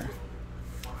wrinkly there.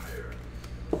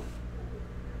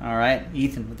 All right,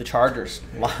 Ethan with the Chargers.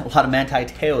 A lot of Manti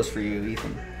Te'os for you,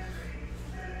 Ethan.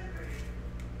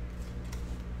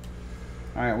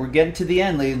 All right, we're getting to the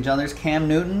end, ladies and gentlemen. There's Cam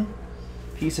Newton,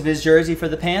 piece of his jersey for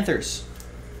the Panthers.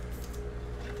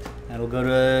 That'll go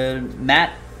to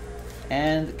Matt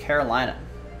and Carolina.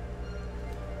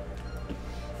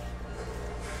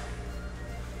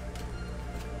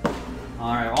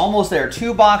 All right, almost there.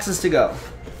 2 boxes to go.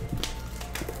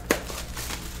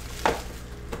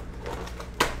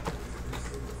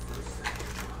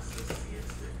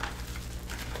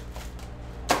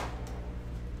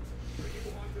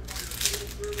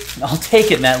 I'll take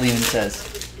it, Matt Lehman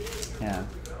says. Yeah.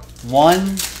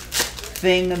 One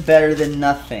thing better than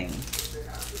nothing.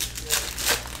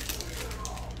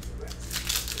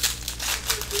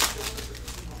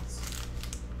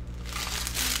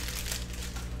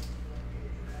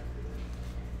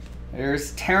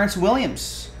 There's Terrence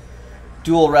Williams.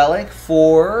 Dual relic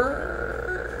for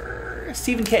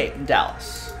Stephen K. in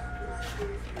Dallas.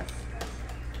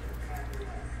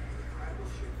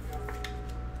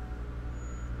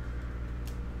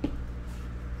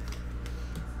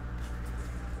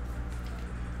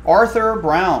 Arthur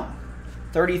Brown,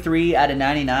 33 out of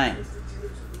 99.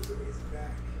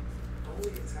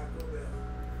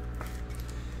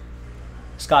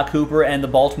 Scott Cooper and the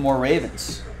Baltimore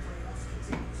Ravens.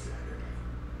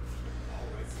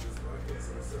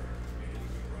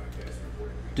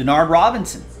 Denard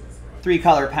Robinson,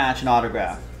 3-color patch and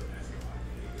autograph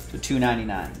to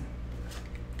 $2.99.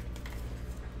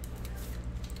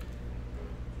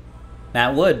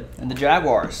 Matt Wood and the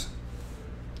Jaguars.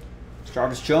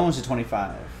 Jarvis Jones to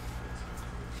 25.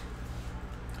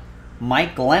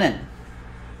 Mike Glennon,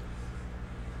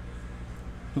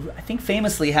 who I think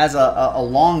famously has a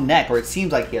long neck, or it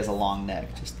seems like he has a long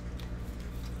neck. Just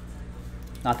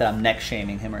not that I'm neck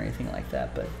shaming him or anything like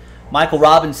that, but Michael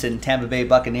Robinson, Tampa Bay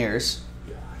Buccaneers.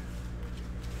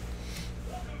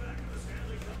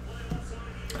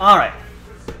 All right.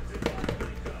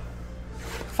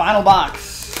 Final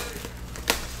box.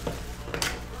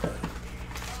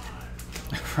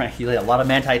 Right, you had a lot of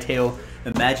Manti Te'o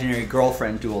imaginary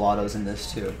girlfriend dual autos in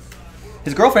this too.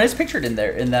 His girlfriend is pictured in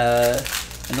there in those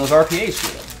RPAs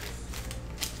too.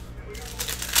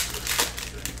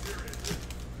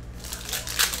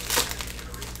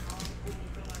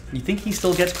 You think he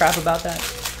still gets crap about that?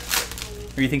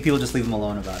 Or you think people just leave him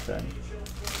alone about that?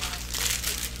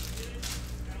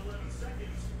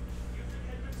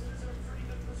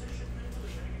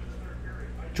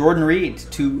 Jordan Reed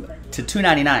to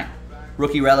 $2.99.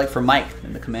 Rookie relic for Mike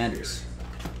and the Commanders.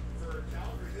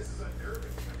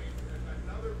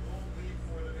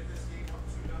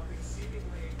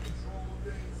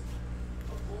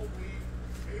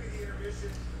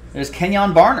 There's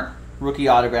Kenyon Barner, rookie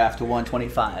autograph to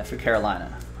 125 for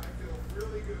Carolina.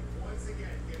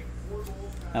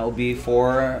 That will be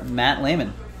for Matt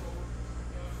Lehman.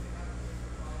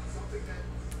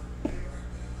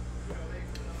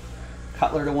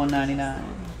 Cutler to 199.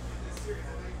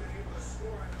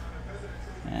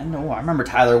 And I remember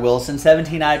Tyler Wilson,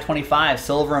 17 out of 25,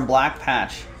 silver and black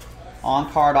patch.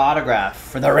 On-card autograph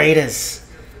for the Raiders.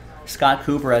 Scott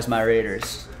Cooper has my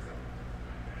Raiders.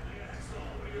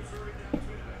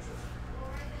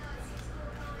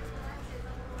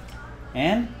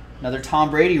 And another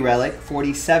Tom Brady relic,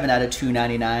 47 out of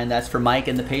 299. That's for Mike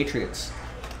and the Patriots.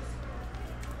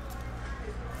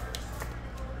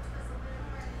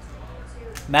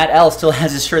 Matt L. still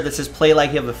has his shirt that says "Play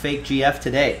like you have a fake GF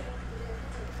today."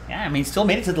 Yeah, I mean, still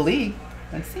made it to the league.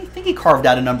 I think he carved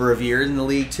out a number of years in the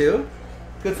league, too.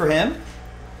 Good for him.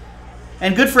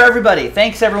 And good for everybody.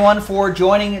 Thanks, everyone, for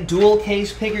joining Dual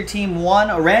Case Pick Your Team 1,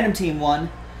 or Random Team 1.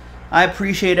 I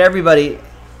appreciate everybody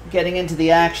getting into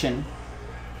the action.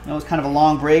 I know it was kind of a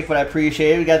long break, but I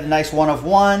appreciate it. We got a nice 1 of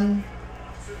 1.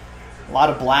 A lot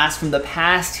of blasts from the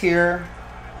past here.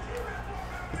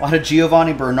 A lot of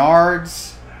Giovanni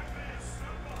Bernards.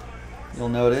 You'll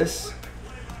notice.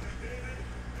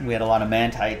 We had a lot of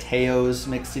Manti Te'os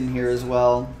mixed in here as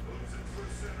well.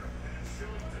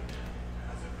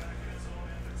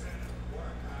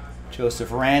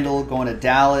 Joseph Randall going to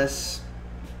Dallas.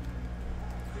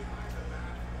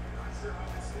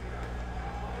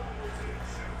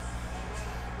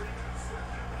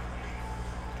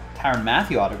 Tyrann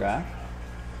Mathieu autograph.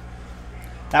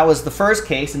 That was the first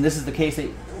case, and this is the case that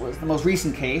was the most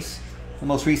recent case, the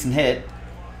most recent hit.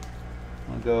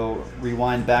 I'll go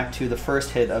rewind back to the first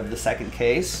hit of the second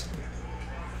case.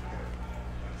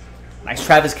 Nice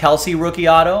Travis Kelce rookie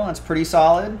auto. That's pretty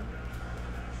solid.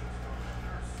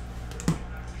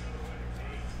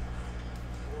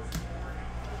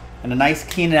 And a nice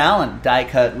Keenan Allen die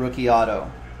cut rookie auto.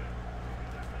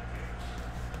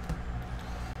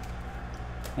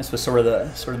 This was sort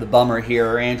of the bummer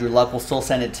here. Andrew Luck will still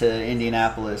send it to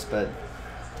Indianapolis, but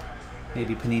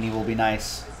maybe Panini will be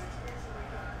nice.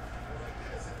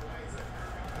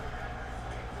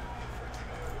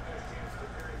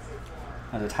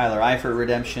 Another Tyler Eifert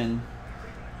redemption.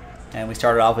 And we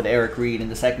started off with Eric Reed in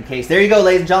the second case. There you go,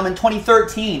 ladies and gentlemen.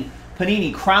 2013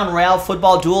 Panini Crown Royale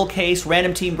Football Dual Case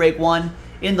Random Team Break 1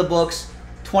 in the books.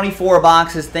 24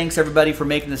 boxes. Thanks, everybody, for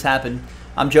making this happen.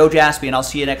 I'm Joe Jaspy, and I'll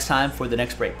see you next time for the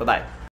next break. Bye-bye.